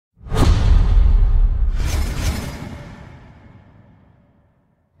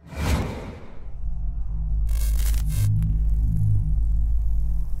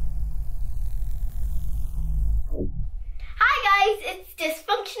It's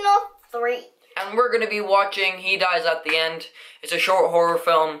Dysfunctional 3. And we're going to be watching He Dies at the End. It's a short horror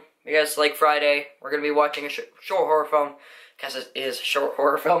film. Because like Friday, we're going to be watching a short horror film. Because it is Short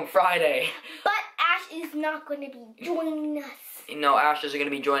Horror Film Friday. But Ash is not going to be joining us. No, Ash isn't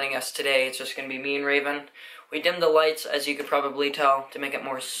going to be joining us today. It's just going to be me and Raven. We dimmed the lights, as you could probably tell, to make it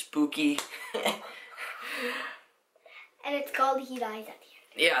more spooky. And it's called He Dies at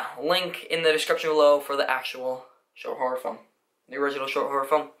the End. Yeah, link in the description below for the actual short horror film. The original short horror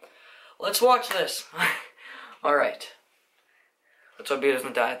film. Let's watch this. Alright. Let's hope he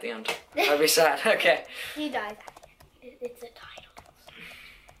doesn't die at the end. That'd be sad. Okay. He dies at the end. It's a title.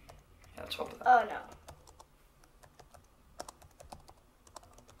 Yeah, let's hope that. Oh no.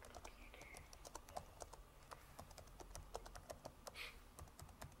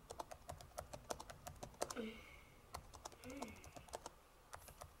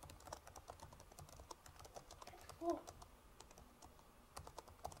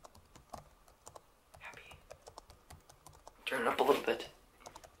 Turn it up a little bit.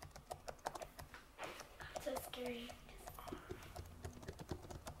 That's so scary.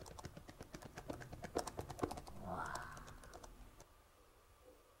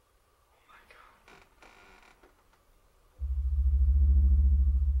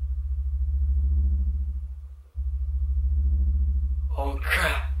 Oh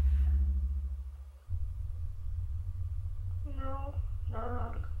crap. No.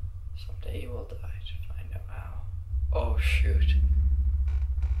 Someday you will die to find out how. Oh shoot.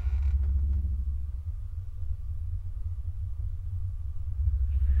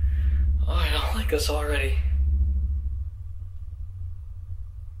 Oh, I don't like this already.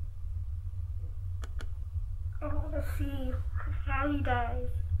 I want to see how he dies.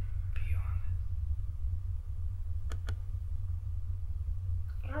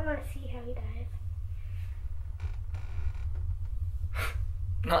 I want to see how he dies.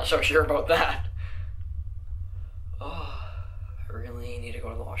 Not so sure about that. Oh, I really need to go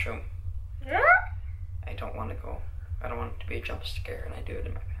to the washroom. Yeah? I don't want to go. I don't want it to be a jump scare and I do it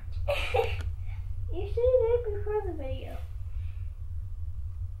in my pants. You should have done it before the video.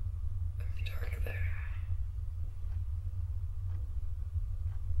 It's dark there.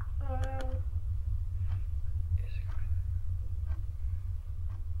 Is it going?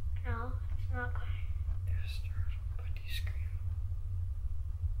 No, it's not going. Yes, but you scream.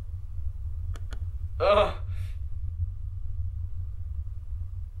 Ugh.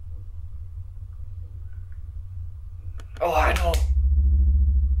 Oh, I know.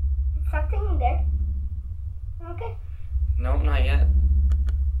 Something in there. Okay. Nope, not yet.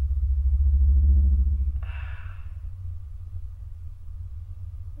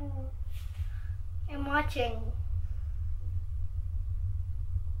 I'm watching.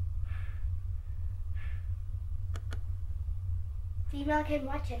 Female kid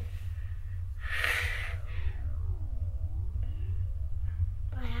watching.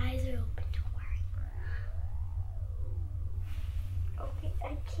 My eyes are open, don't worry. Okay, I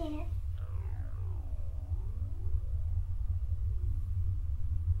can't.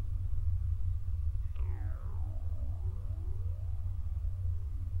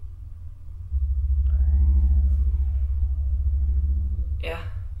 Yeah.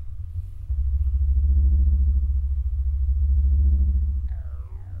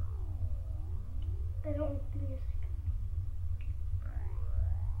 I don't like the music.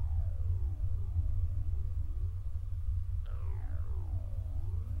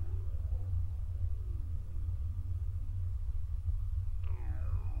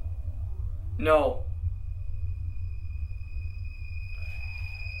 No.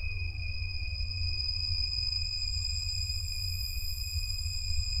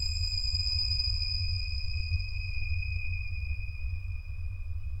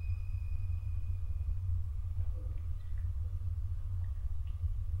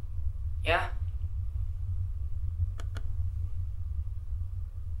 Yeah.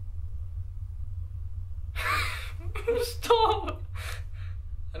 Stop.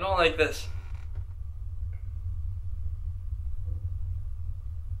 I don't like this.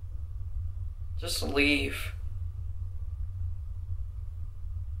 Just leave.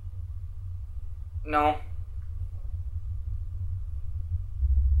 No.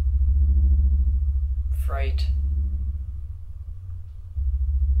 Fright.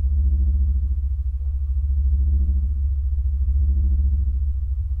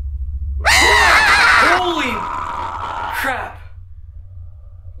 Holy crap.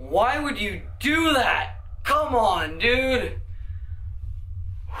 Why would you do that? Come on, dude.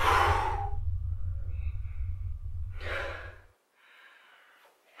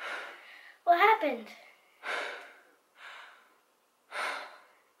 What happened?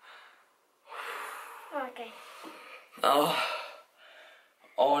 Okay. Oh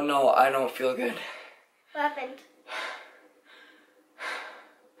no, I don't feel good. What happened?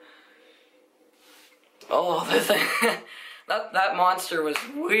 Oh, the thing, that monster was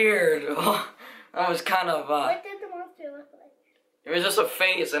weird. Oh, that was kind of, What did the monster look like? It was just a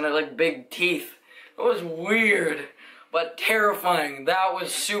face and like big teeth. It was weird, but terrifying. That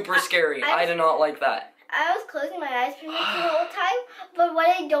was super scary. I did not like that. I was closing my eyes pretty much the whole time, but what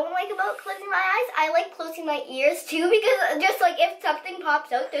I don't like about closing my eyes, I like closing my ears too, because just like if something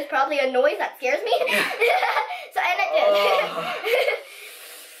pops out, there's probably a noise that scares me. So, and it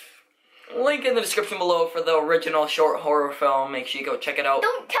did. Link in the description below for the original short horror film. Make sure you go check it out.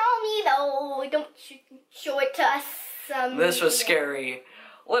 Don't tell me though. Don't show it to us. This was scary.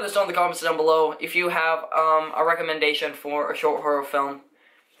 Let us know in the comments down below if you have a recommendation for a short horror film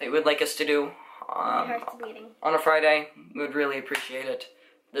that you would like us to do. My heart's beating. On a Friday, we would really appreciate it.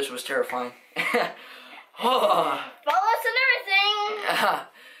 This was terrifying. Follow us on everything.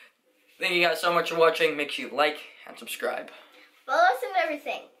 Thank you guys so much for watching. Make sure you like and subscribe. Follow us on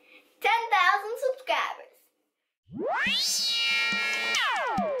everything. 10,000.